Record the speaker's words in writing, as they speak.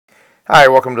Hi,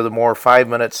 welcome to the More 5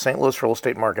 Minute St. Louis Real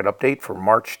Estate Market Update for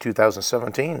March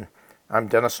 2017. I'm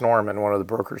Dennis Norman, one of the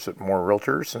brokers at More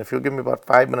Realtors, and if you'll give me about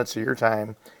 5 minutes of your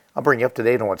time, I'll bring you up to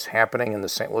date on what's happening in the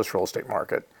St. Louis real estate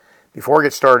market. Before I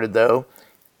get started, though,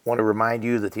 I want to remind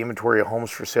you that the inventory of homes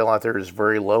for sale out there is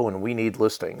very low and we need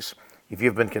listings. If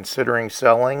you've been considering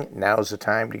selling, now's the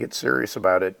time to get serious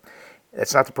about it.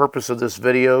 That's not the purpose of this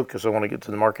video because I want to get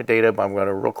to the market data, but I'm going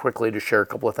to real quickly to share a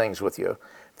couple of things with you.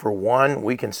 For one,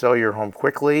 we can sell your home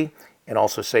quickly and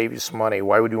also save you some money.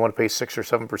 Why would you want to pay 6 or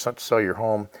 7% to sell your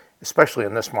home, especially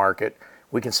in this market?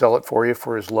 We can sell it for you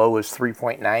for as low as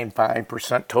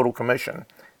 3.95% total commission.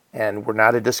 And we're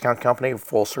not a discount company, a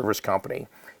full service company.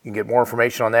 You can get more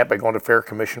information on that by going to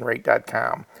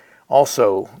faircommissionrate.com.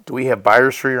 Also, do we have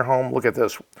buyers for your home? Look at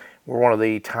this. We're one of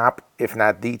the top, if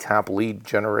not the top, lead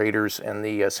generators in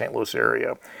the St. Louis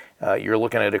area. You're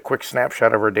looking at a quick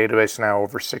snapshot of our database now,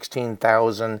 over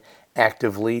 16,000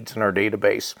 active leads in our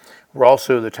database. We're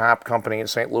also the top company in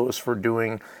St. Louis for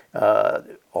doing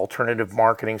alternative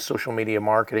marketing, social media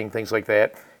marketing, things like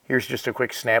that. Here's just a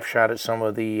quick snapshot of some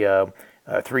of the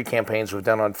 3 campaigns we've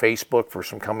done on Facebook for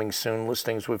some coming soon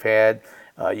listings we've had.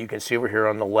 You can see over here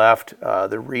on the left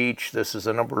the reach. This is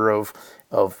a number of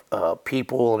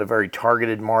people in a very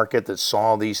targeted market that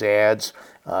saw these ads.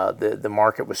 The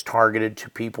market was targeted to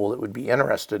people that would be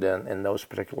interested in those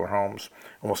particular homes.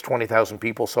 Almost 20,000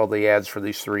 people saw the ads for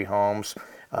these 3 homes.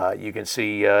 You can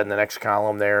see in the next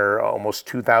column there, almost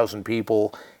 2,000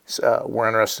 people were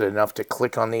interested enough to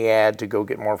click on the ad to go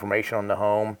get more information on the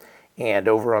home. And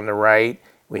over on the right,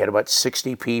 we had about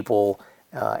 60 people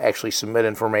actually submit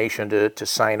information to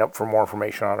sign up for more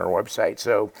information on our website.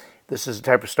 So this is the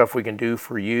type of stuff we can do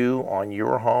for you on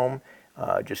your home.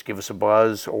 Just give us a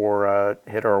buzz or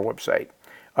hit our website.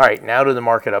 All right, now to the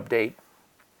market update.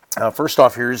 First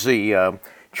off, here's the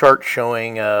chart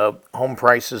showing home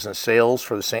prices and sales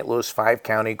for the St. Louis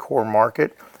 5-county core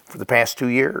market for the past 2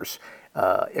 years.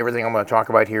 Everything I'm going to talk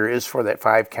about here is for that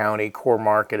 5-county core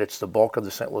market. It's the bulk of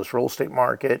the St. Louis real estate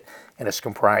market, and it's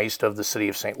comprised of the city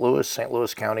of St.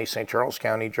 Louis County, St. Charles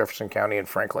County, Jefferson County, and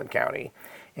Franklin County.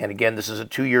 And again, this is a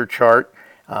 2-year chart.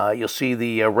 You'll see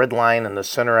the red line in the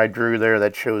center I drew there.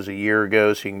 That shows a year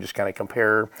ago, so you can just kind of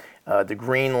compare. The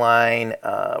green line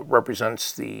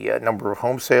represents the number of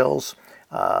home sales.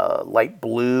 Light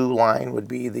blue line would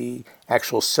be the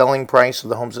actual selling price of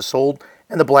the homes that sold,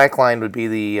 and the black line would be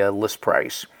the list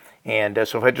price. And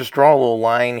so if I just draw a little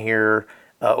line here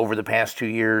over the past 2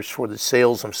 years for the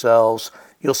sales themselves,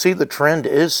 you'll see the trend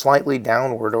is slightly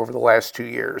downward over the last 2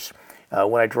 years.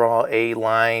 When I draw a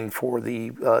line for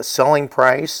the selling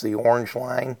price, the orange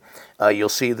line, you'll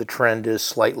see the trend is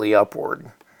slightly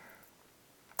upward.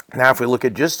 Now, if we look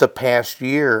at just the past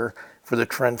year for the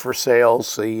trend for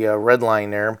sales, the red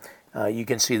line there, you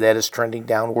can see that is trending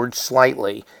downward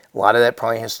slightly. A lot of that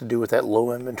probably has to do with that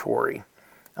low inventory.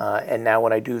 And now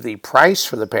when I do the price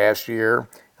for the past year,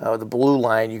 the blue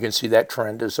line, you can see that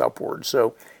trend is upward.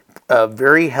 So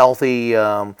very healthy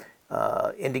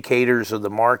indicators of the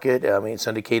market. I mean, it's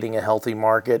indicating a healthy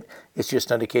market. It's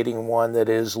just indicating one that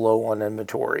is low on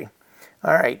inventory.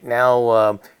 All right,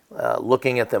 now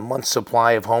looking at the month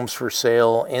supply of homes for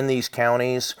sale in these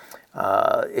counties.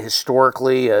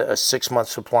 Historically, a 6-month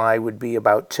supply would be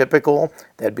about typical.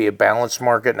 That'd be a balanced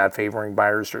market, not favoring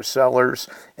buyers or sellers.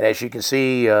 And as you can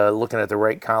see, looking at the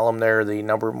right column there, the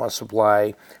number of month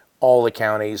supply, all the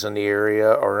counties in the area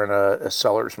are in a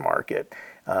seller's market.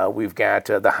 We've got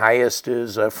the highest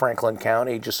is Franklin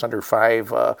County, just under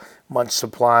 5 months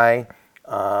supply.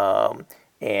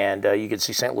 And you can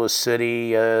see St. Louis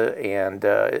City and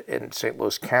St.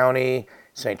 Louis County,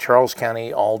 St. Charles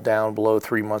County, all down below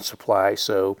 3 months supply.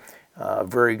 So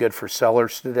very good for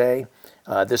sellers today.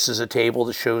 This is a table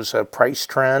that shows a price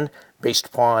trend based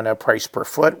upon a price per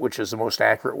foot, which is the most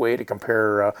accurate way to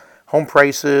compare home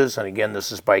prices. And again,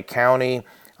 this is by county.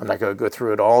 I'm not going to go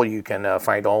through it all. You can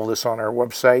find all of this on our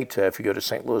website if you go to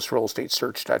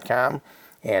stlouisrealestatesearch.com,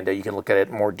 and you can look at it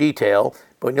in more detail.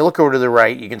 But when you look over to the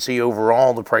right, you can see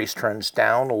overall the price trend's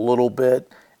down a little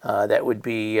bit. That would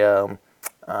be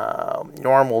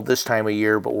normal this time of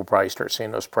year, but we'll probably start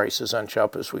seeing those prices inch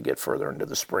up as we get further into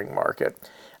the spring market.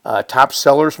 Top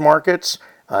sellers markets.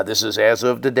 This is as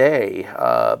of today,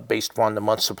 based upon the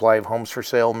month supply of homes for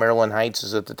sale. Maryland Heights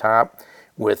is at the top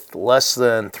with less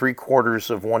than 3/4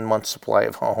 of 1 month supply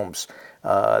of homes.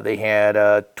 They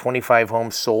had 25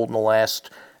 homes sold in the last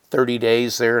 30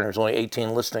 days there, and there's only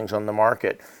 18 listings on the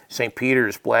market. St.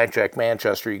 Peter's, Blackjack,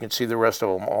 Manchester, you can see the rest of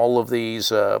them. All of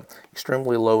these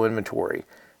extremely low inventory.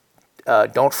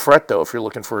 Don't fret, though, if you're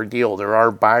looking for a deal. There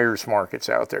are buyer's markets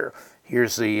out there.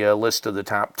 Here's the list of the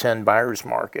top 10 buyers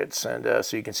markets. And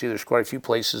so you can see there's quite a few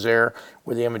places there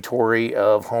where the inventory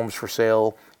of homes for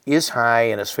sale is high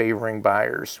and is favoring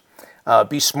buyers.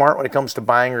 Be smart when it comes to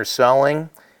buying or selling.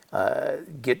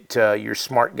 Get your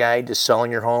smart guide to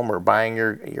selling your home or buying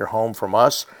your home from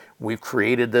us. We've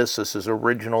created this. This is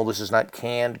original. This is not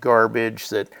canned garbage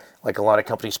that like a lot of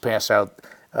companies pass out.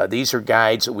 These are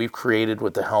guides that we've created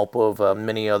with the help of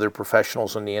many other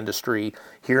professionals in the industry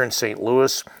here in St.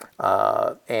 Louis.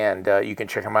 And you can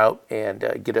check them out and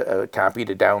get a copy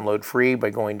to download free by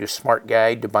going to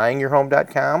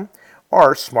smartguidetobuyingyourhome.com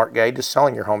or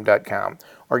smartguidetosellingyourhome.com,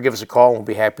 or give us a call and we'll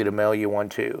be happy to mail you one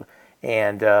too.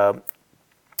 And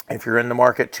if you're in the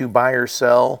market to buy or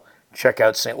sell, check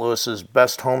out St. Louis's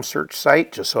best home search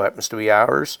site, just so happens to be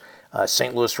ours,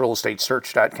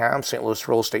 stlouisrealestatesearch.com,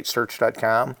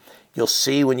 stlouisrealestatesearch.com. You'll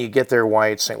see when you get there why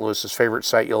it's St. Louis's favorite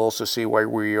site. You'll also see why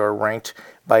we are ranked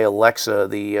by Alexa,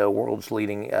 the world's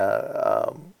leading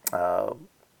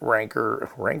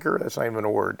ranker, that's not even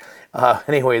a word.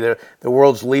 Anyway, the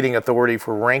world's leading authority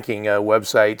for ranking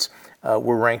websites.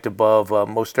 We're ranked above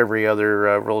most every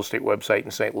other real estate website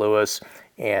in St. Louis,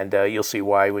 and you'll see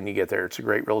why when you get there. It's a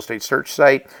great real estate search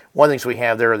site. One of the things we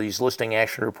have there are these listing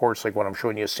action reports, like what I'm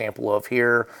showing you a sample of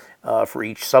here for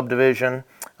each subdivision.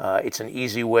 It's an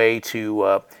easy way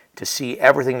to see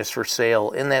everything that's for sale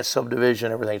in that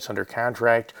subdivision, everything that's under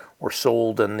contract or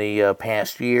sold in the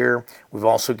past year. We've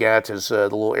also got, as the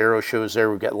little arrow shows there,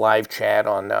 we've got live chat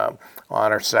on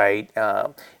our site.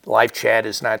 Live chat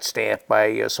is not staffed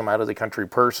by some out-of-the-country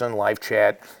person. Live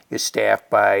chat is staffed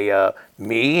by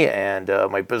me and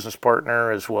my business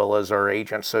partner as well as our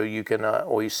agent. So you can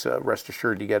always rest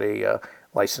assured you get a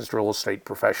licensed real estate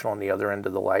professional on the other end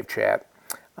of the live chat.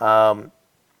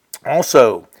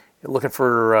 Also, you're looking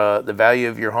for the value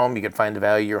of your home. You can find the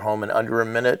value of your home in under a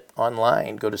minute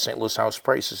online. Go to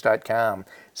stlouishouseprices.com,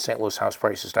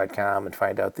 stlouishouseprices.com, and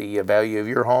find out the value of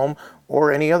your home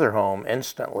or any other home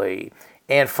instantly.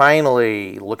 And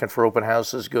finally, looking for open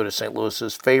houses, go to St.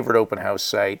 Louis's favorite open house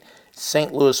site,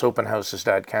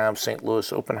 stlouisopenhouses.com,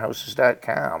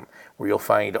 stlouisopenhouses.com, where you'll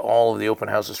find all of the open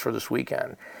houses for this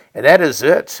weekend. And that is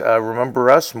it. Remember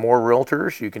us, More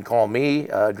Realtors. You can call me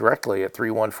directly at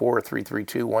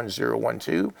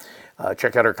 314-332-1012.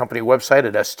 Check out our company website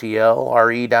at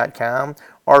stlre.com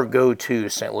or go to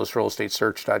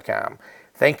stlouisrealestatesearch.com.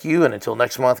 Thank you, and until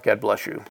next month, God bless you.